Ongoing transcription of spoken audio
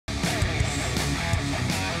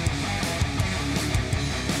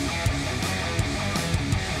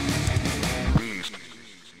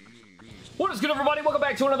What's good, everybody? Welcome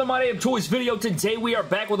back to another My Damn Toys video. Today we are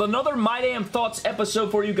back with another My Damn Thoughts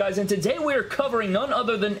episode for you guys, and today we are covering none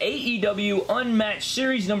other than AEW Unmatched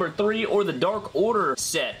Series number 3, or the Dark Order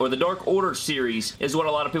set, or the Dark Order series is what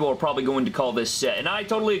a lot of people are probably going to call this set, and I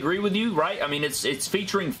totally agree with you, right? I mean, it's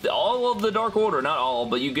featuring all of the Dark Order, not all,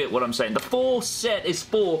 but you get what I'm saying. The full set is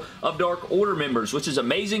full of Dark Order members, which is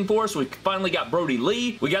amazing for us. We finally got Brodie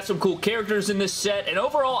Lee. We got some cool characters in this set, and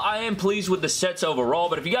overall, I am pleased with the sets overall,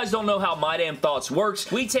 but if you guys don't know how My Damn Thoughts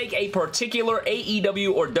works, we take a particular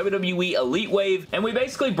AEW or WWE Elite Wave, and we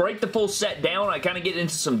basically break the full set down. I kind of get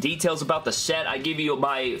into some details about the set. I give you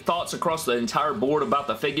my thoughts across the entire board about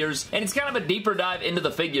the figures, and it's kind of a deeper dive into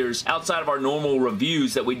the figures outside of our normal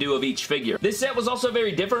reviews that we do of each figure. This set was also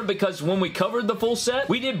very different because when we covered the full set,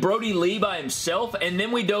 we did Brodie Lee by himself, and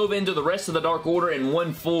then we dove into the rest of the Dark Order in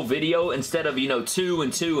one full video instead of, you know, 2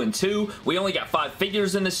 and 2 and 2. We only got 5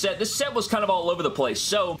 figures in this set. This set was kind of all over the place,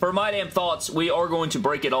 so for My Damn Thoughts, we are going to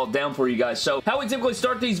break it all down for you guys. So how we typically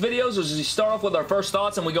start these videos is we start off with our first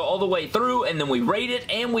thoughts and we go all the way through, and then we rate it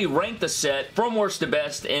and we rank the set from worst to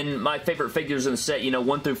best in my favorite figures in the set, you know,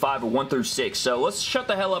 1 through 5 or 1 through 6. So let's shut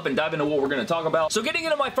the hell up and dive into what we're going to talk about. So getting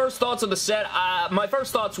into my first thoughts of the set, my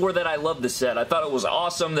first thoughts were that I loved the set. I thought it was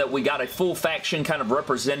awesome that we got a full faction kind of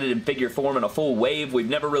represented in figure form in a full wave. We've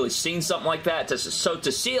never really seen something like that, so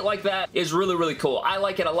to see it like that is really, really cool. I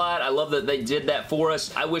like it a lot. I love that they did that for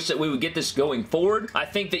us. I wish that we would get this going forward. I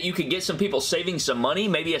think that you could get some people saving some money.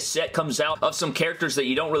 Maybe a set comes out of some characters that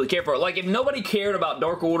you don't really care for. Like, if nobody cared about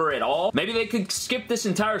Dark Order at all, maybe they could skip this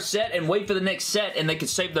entire set and wait for the next set, and they could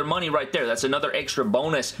save their money right there. That's another extra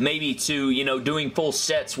bonus, maybe, to, you know, doing full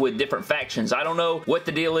sets with different factions. I don't know what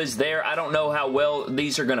the deal is there. I don't know how well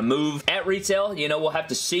these are going to move at retail. You know, we'll have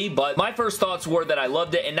to see, but my first thoughts were that I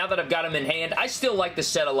loved it, and now that I've got them in hand, I still like the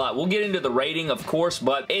set a lot. We'll get into the rating, of course,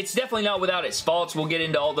 but it's definitely not without its faults. We'll get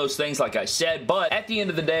into all those things, like I said, but at the end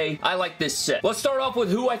of the day, I like this set. Let's start off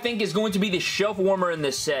with who I think is going to be the shelf warmer in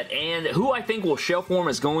this set, and who I think will shelf warm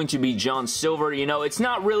is going to be John Silver. You know, it's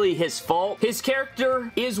not really his fault. His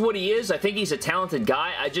character is what he is. I think he's a talented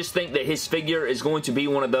guy. I just think that his figure is going to be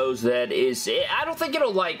one of those that is, I don't think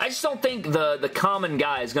it'll, like, I just don't think the common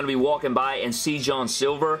guy is going to be walking by and see John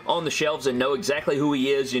Silver on the shelves and know exactly who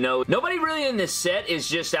he is. You know, nobody really in this set is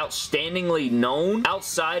just outstandingly known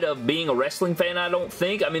outside of being a wrestling fan, I don't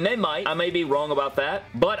think. I mean, they might. I may be wrong about that,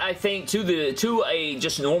 but I think to a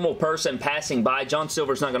just normal person passing by, John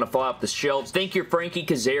Silver's not going to fall off the shelves. Thank your Frankie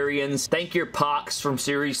Kazarians. Thank your Pox from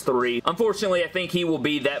Series 3. Unfortunately, I think he will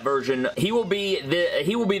be that version. He will be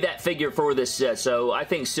that figure for this set, so I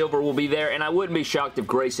think Silver will be there, and I wouldn't be shocked if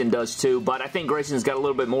Grayson does too, but I think Grayson's got a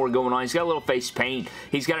little bit more going on. He's got a little face paint.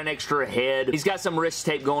 He's got an extra head. He's got some wrist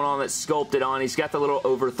tape going on that's sculpted on. He's got the little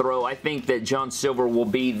overthrow. I think that John Silver will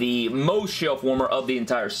be the most shelf warmer of the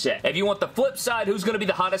entire set. If you want the flip side, who's going to be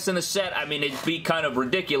the hottest in the set? I mean, it'd be kind of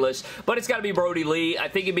ridiculous, but it's got to be Brodie Lee. I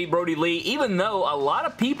think it'd be Brodie Lee, even though a lot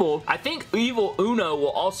of people, I think Evil Uno will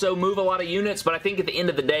also move a lot of units, but I think at the end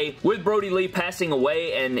of the day, with Brodie Lee passing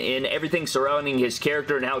away and everything surrounding his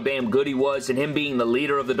character and how damn good he was, and him being the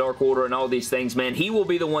leader of the Dark Order and all these things, man, he will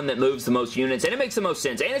be the one that moves the most units, and it makes the most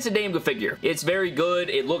sense, and it's a damn good figure. It's very good.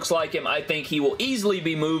 It looks like him. I think he will easily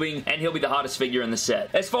be moving, and he'll be the hottest figure in the set.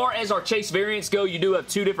 As far as our chase variants go, you do have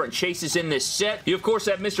 2 different chases in this set. You, of course,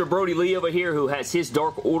 have Mr. Brodie Lee over here, who has his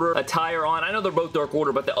Dark Order attire on. I know they're both Dark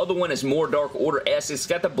Order, but the other one is more Dark Order-esque. It's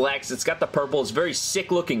got the blacks. It's got the purple. It's a very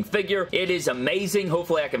sick-looking figure. It is amazing.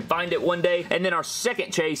 Hopefully, I can find it one day. And then our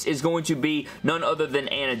second chase is going to be none other than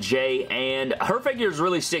Anna Jay, and her figure is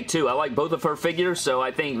really sick, too. I like both of her figures, so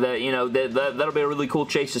I think that, you know, that'll be a really cool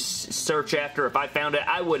chase to search after. If I found it,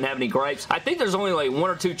 I wouldn't have any gripes. I think there's only like 1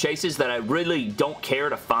 or 2 chases that I really don't care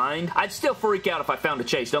to find. I'd still freak out if I found a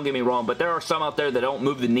chase, don't get me wrong, but there are some out there that don't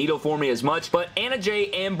move the needle for me as much. But Anna Jay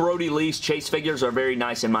and Brodie Lee's chase figures are very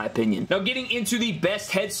nice in my opinion. Now, getting into the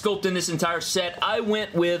best head sculpt in this entire set, I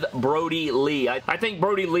went with Brodie Lee. I think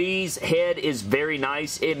Brodie Lee's head is very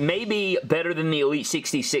nice. It may be better than the Elite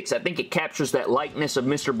 66. I think it captures that likeness of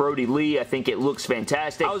Mr. Brodie Lee. I think it looks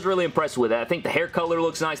fantastic. I was really impressed with it. I think the hair color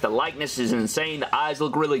looks nice. The likeness is insane. The eyes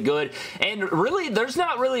look really good. And really, there's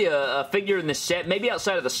not really a figure in this set, maybe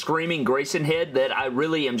outside of the Screaming Grayson head, that I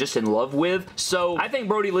really am just in love with. So I think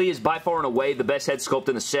Brodie Lee is by far and away the best head sculpt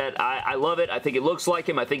in the set. I love it. I think it looks like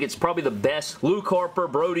him. I think it's probably the best Luke Harper,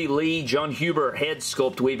 Brodie Lee, John Huber head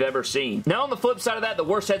sculpt we've ever seen. Now on the flip side of that, the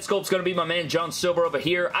worst head sculpt is going to be my man John Silver over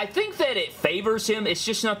here. I think that it favors him. It's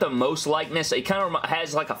just not the most likeness. It kind of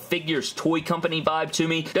has like a figures toy company vibe to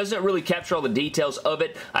me. Doesn't really capture all the details of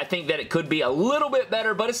it. I think that it could be a little bit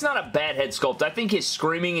better, but it's not a bad head sculpt. I think his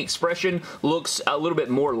screaming expression looks a little bit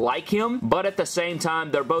more like him, but at the same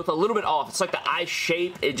time, they're both a little bit off. It's like the eye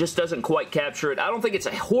shape, it just doesn't quite capture it. I don't think it's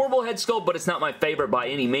a horrible head sculpt, but it's not my favorite by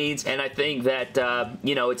any means, and I think that,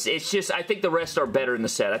 you know, it's just, I think the rest are better in the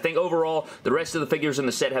set. I think overall, the rest of the figures in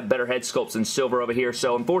the set have better head sculpts than Silver over here,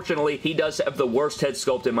 so unfortunately, he does have the worst head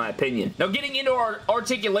sculpt in my opinion. Now, getting into our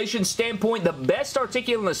articulation standpoint, the best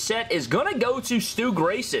articulate in the set is gonna go to Stu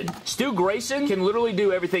Grayson. Stu Grayson can literally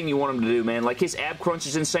do everything you want him to do, man. Like, his ab crunch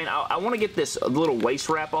is insane. I want to get this little waist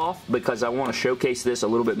wrap off because I want to showcase this a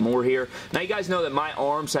little bit more here. Now, you guys know that my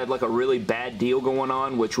arms had like a really bad deal going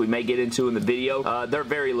on, which we may get into in the video. They're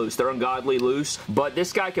very loose. They're ungodly loose, but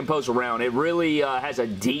this guy can pose around. It really has a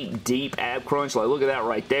deep, deep ab crunch. Like, look at that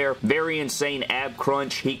right there. Very insane ab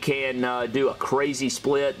crunch. He can do a crazy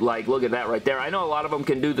split. Like, look at that right there. I know a lot of them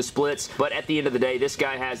can do the splits, but at the end of the day, this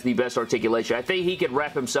guy has the best articulation. I think he could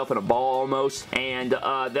wrap himself in a ball almost, and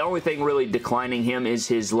the only thing really declining him is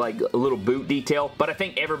his like little boot detail, but I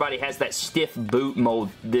think everybody has that stiff boot mold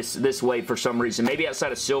this way for some reason. Maybe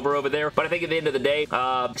outside of Silver over there, but I think at the end of the day,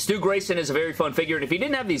 Stu Grayson is a very fun figure, and if he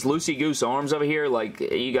didn't have these loosey-goose arms over here, like,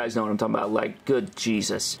 you guys know what I'm talking about, like, good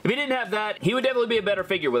Jesus. If he didn't have that, he would definitely be a better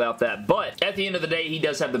figure without that, but at the end of the day, he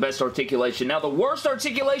does have the best articulation. Now, the worst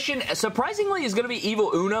articulation, surprisingly, is going to be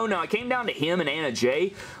Evil Uno. Now, it came down to him and Anna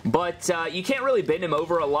Jay, but you can't really bend him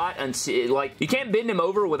over a lot, and like, you can't bend him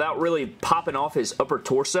over without really popping off his upper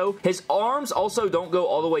torso. His arms also don't go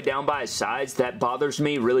all the way down by his sides. That bothers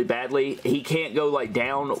me really badly. He can't go like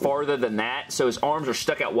down farther than that, so his arms are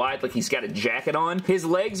stuck out wide like he's got a jacket on. His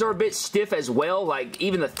legs are a bit stiff as well, like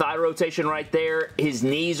even the thigh rotation right there. His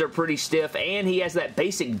knees are pretty stiff, and he has that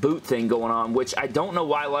basic boot thing going on, which I don't know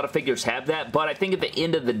why a lot of figures have that, but I think at the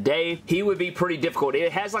end of the day, he would be pretty difficult.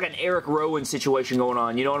 It has like an Eric Rowan situation going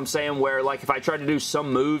on, you know what I'm saying, where like if I tried to do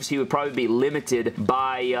some moves, he would probably be limited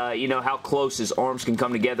by, you know, how close his arms can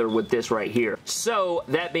come together with this right here. So,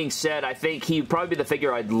 that being said, I think he'd probably be the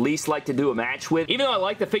figure I'd least like to do a match with. Even though I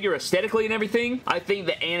like the figure aesthetically and everything, I think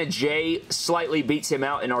that Anna Jay slightly beats him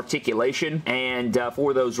out in articulation, and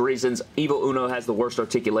for those reasons, Evil Uno has the worst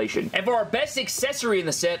articulation. And for our best accessory in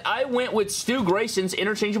the set, I went with Stu Grayson's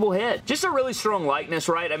interchangeable head. Just a really strong likeness,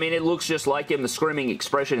 right? I mean, it looks just like him. The screaming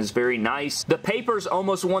expression is very nice. The papers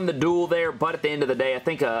almost won the duel there, but at the end of the day, I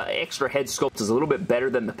think extra head sculpt is a little bit better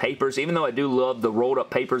than the papers, even though I do love the rolled up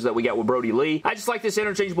papers that we got with Brodie Lee. I just like this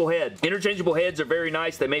interchangeable head. Interchangeable heads are very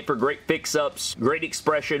nice. They make for great fix-ups, great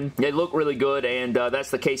expression. They look really good, and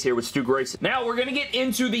that's the case here with Stu Grayson. Now, we're going to get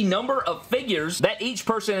into the number of figures that each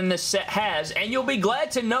person in this set has, and you'll be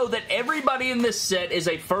glad to know that everybody in this set is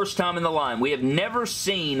a first time in the line. We have never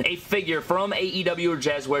seen a figure from AEW or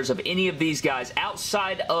Jazzwares of any of these guys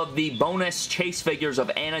outside of the bonus chase figures of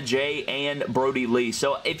Anna Jay and Brodie Lee.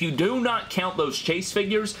 So, if you do not count those chase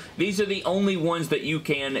figures, these are the only ones that you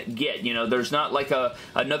can get. You know, there's not like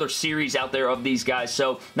another series out there of these guys,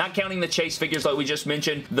 so not counting the chase figures like we just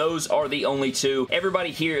mentioned, those are the only two.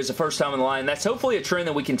 Everybody here is a first time in the line. That's hopefully a trend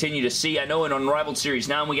that we continue to see. I know in Unrivaled Series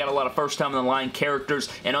 9 we got a lot of first time in the line characters,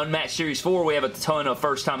 and Unmatched Series 4 we have a ton of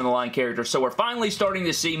first time in the line characters, so we're finally starting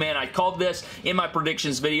to see, man, I called this in my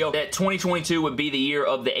predictions video, that 2022 would be the year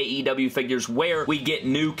of the AEW figures where we get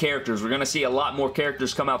new characters. We're going to see a lot more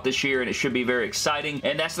characters come out this year, and it should be very exciting,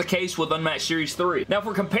 and that's the case with Unmatched Series 3. Now, if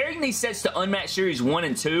we're comparing these sets to Unmatched Series 1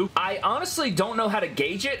 and 2, I honestly don't know how to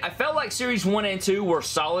gauge it. I felt like Series 1 and 2 were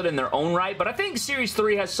solid in their own right, but I think Series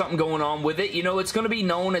 3 has something going on with it. You know, it's going to be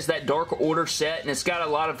known as that Dark Order set, and it's got a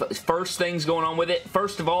lot of first things going on with it.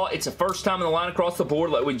 First of all, it's a first time in the line across the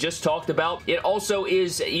board like we just talked about. It also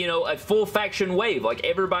is, you know, a full faction wave. Like,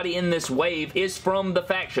 everybody in this wave is from the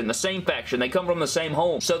faction, the same faction. They come from the same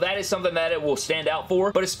home. So that is something that it will stand out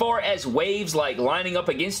for. But as far as waves, like, lining up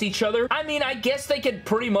against each other, I mean, I guess they could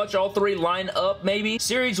pretty much all three line up, maybe.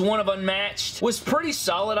 Series 1 of Unmatched was pretty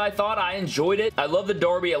solid, I thought. I enjoyed it. I love the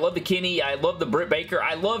Darby. I love the Kenny. I love the Britt Baker.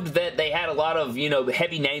 I loved that they had a lot of, you know,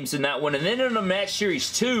 heavy names in that one. And then in Unmatched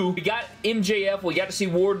Series 2, we got MJF. We got to see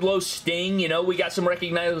Wardlow, Sting. You know, we got some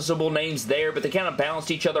recognizable names there, but they kind of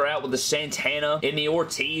balanced each other out with the Santana and the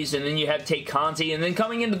Ortiz, and then you have Tay Conti, and then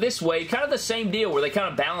coming into this wave, kind of the same deal where they kind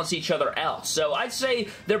of balance each other out. So I'd say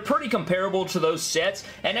they're pretty comparable to those sets,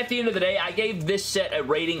 and at the end of the day, I gave this set a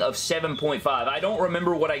rating of 7.5. I don't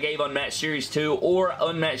remember what I gave Unmatched Series 2 or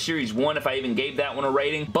Unmatched Series 1, if I even gave that one a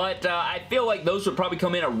rating, but I feel like those would probably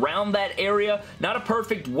come in around that area. Not a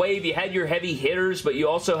perfect wave. You had your heavy hitters, but you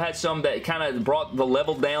also had some that kind of brought the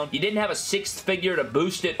level down. You didn't have a sixth figure to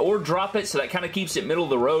boost it or drop it, so that kind of keeps it middle of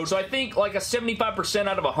the road. So I think like a 75%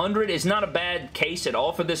 out of 100 is not a bad case at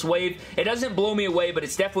all for this wave. It doesn't blow me away, but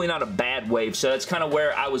it's definitely not a bad wave, so that's kind of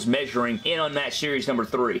where I was measuring in Unmatched Series number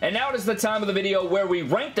 3. And now it is the time of the video where we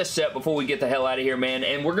rank the set before we get the hell out of here, man,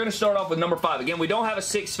 and we're going to start off with number 5. Again, we don't have a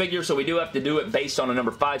 6 figure, so we do have to do it based on a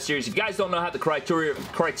number 5 series. If you guys don't know how the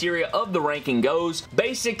criteria of the ranking goes,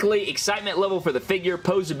 basically, excitement level for the figure,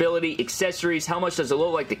 posability, accessories, how much does it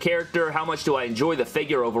look like the character, how much do I enjoy the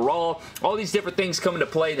figure overall, all these different things come into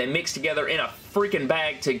play. They mix together in a freaking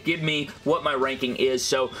bag to give me what my ranking is.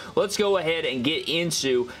 So let's go ahead and get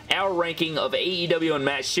into our ranking of AEW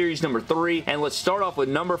Unmatched Series number 3, and let's start off with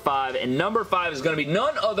number 5, and number 5 is going to be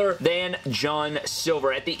none other than John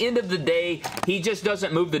Silver. At the end of the day, he just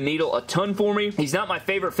doesn't move the needle a ton for me. He's not my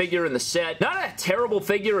favorite figure in the set. Not a terrible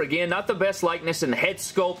figure, again, not the best likeness in the head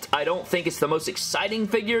sculpt. I don't think it's the most exciting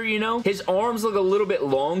figure, you know? His arms look a little bit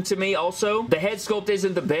long to me also. The head sculpt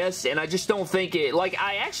isn't the best, and I just don't think it, like,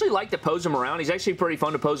 I actually like to pose him around. He's actually pretty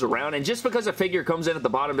fun to pose around, and just because a figure comes in at the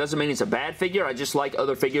bottom doesn't mean it's a bad figure. I just like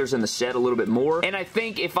other figures in the set a little bit more, and I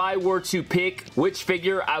think if I were to pick which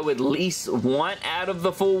figure I would least want out of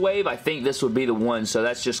the full wave, I think this would be the one, so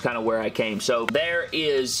that's just kind of where I came. So there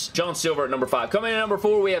is John Silver at number 5. Coming in at number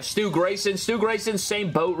 4, we have Stu Grayson. Stu Grayson,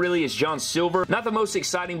 same boat really as John Silver. Not the most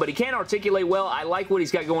exciting, but he can articulate well. I like what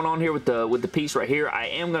he's got going on here with the piece right here. I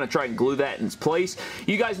am going to try and glue that in its place.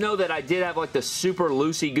 You guys know that I did have like the super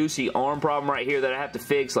loosey-goosey arm problem right here that I have to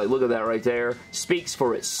fix. Like, look at that right there. Speaks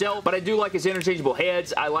for itself, but I do like his interchangeable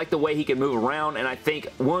heads. I like the way he can move around, and I think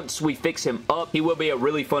once we fix him up, he will be a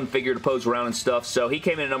really fun figure to pose around and stuff. So he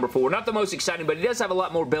came in at number 4. Not the most exciting, but he does have a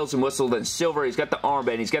lot more bells and whistles than Silver. He's got the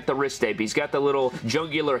armband, he's got the wrist tape, he's got the little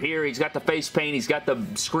jugular here, he's got the face paint, he's got the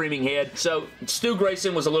screaming head. So Stu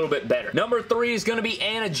Grayson was a little bit better. Number 3 is going to be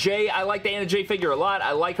Anna Jay. I like the Anna Jay figure a lot.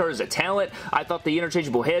 I like her as a talent. I thought the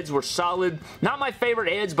interchangeable heads were solid. Not my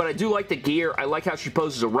favorite heads, but I do like the gear. I like how she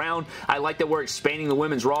poses around. I like that we're expanding the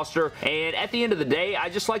women's roster, and at the end of the day, I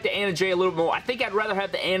just like the Anna Jay a little more. I think I'd rather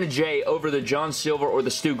have the Anna Jay over the John Silver or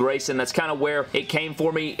the Stu Grayson. That's kind of where it came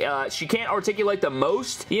for me. She can't articulate the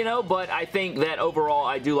most, you know, but I think that overall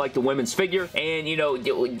I do like the women's figure, and you know,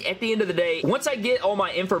 at the end of the day, once I get all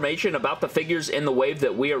my information about the figures in the wave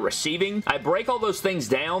that we are receiving, I break all those things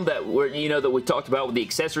down that we're, you know, that we talked about with the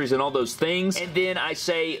accessories and all those things, and then I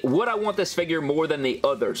say, would I want this figure more than the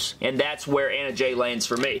others? And that's where Anna Jay lands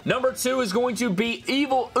for me. Number 2 is going to be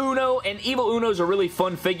Evil Uno, and Evil Uno's a really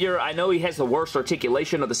fun figure. I know he has the worst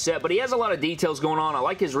articulation of the set, but he has a lot of details going on. I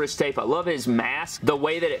like his wrist tape. I love his mask, the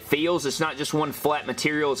way that it feels. It's not just one flat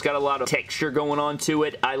material. It's got a lot of texture going on to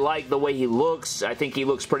it. I like the way he looks. I think he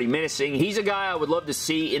looks pretty menacing. He's a guy I would love to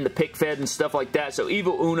see in the pick fed and stuff like that, so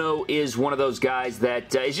Evil Uno is one of those guys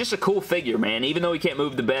that is just a cool figure, man. Even though he can't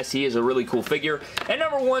move the best, he is a really cool figure. And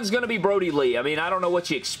number 1 is going to be Brodie Lee. I mean, I don't know what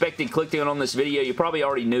you expected clicking on this video. You probably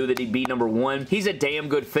already knew that he'd be number 1. He's a damn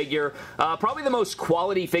good figure. Probably the most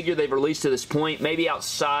quality figure they've released to this point, maybe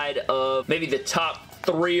outside of maybe the top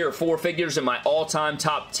 3 or 4 figures in my all-time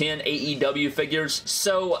top 10 AEW figures.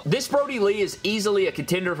 So this Brodie Lee is easily a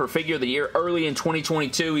contender for Figure of the Year early in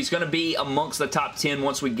 2022. He's going to be amongst the top 10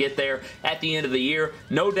 once we get there at the end of the year.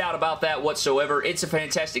 No doubt about that whatsoever. It's a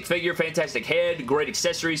fantastic figure, fantastic head, great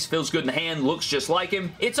accessories, feels good in the hand, looks just like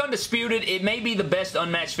him. It's undisputed. It may be the best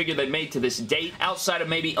Unmatched figure they've made to this date, outside of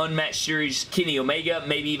maybe Unmatched Series Kenny Omega,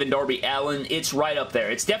 maybe even Darby Allin. It's right up there.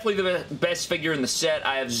 It's definitely the best figure in the set.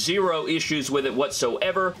 I have zero issues with it whatsoever.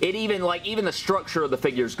 It even the structure of the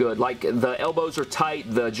figure is good. Like, the elbows are tight,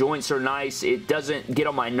 the joints are nice, it doesn't get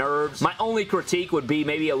on my nerves. My only critique would be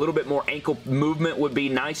maybe a little bit more ankle movement would be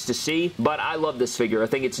nice to see, but I love this figure. I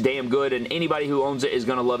think it's damn good, and anybody who owns it is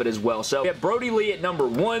going to love it as well. So we have Brodie Lee at number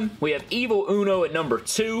 1, we have Evil Uno at number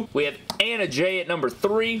 2, we have Anna Jay at number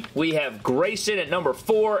 3, we have Grayson at number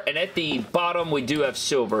 4, and at the bottom we do have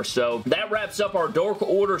Silver. So that wraps up our Dark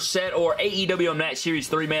Order set, or AEW Unmatched Series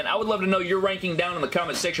 3, man. I would love to know your ranking down in the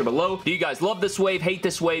comments section below. Do you guys love this wave, hate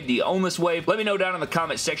this wave, do you own this wave? Let me know down in the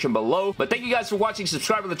comment section below. But thank you guys for watching.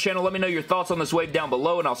 Subscribe to the channel. Let me know your thoughts on this wave down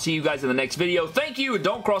below, and I'll see you guys in the next video. Thank you, and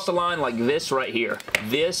don't cross the line like this right here.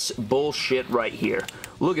 This bullshit right here.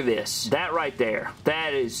 Look at this. That right there.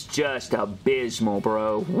 That is just abysmal,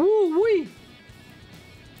 bro. Woo-wee.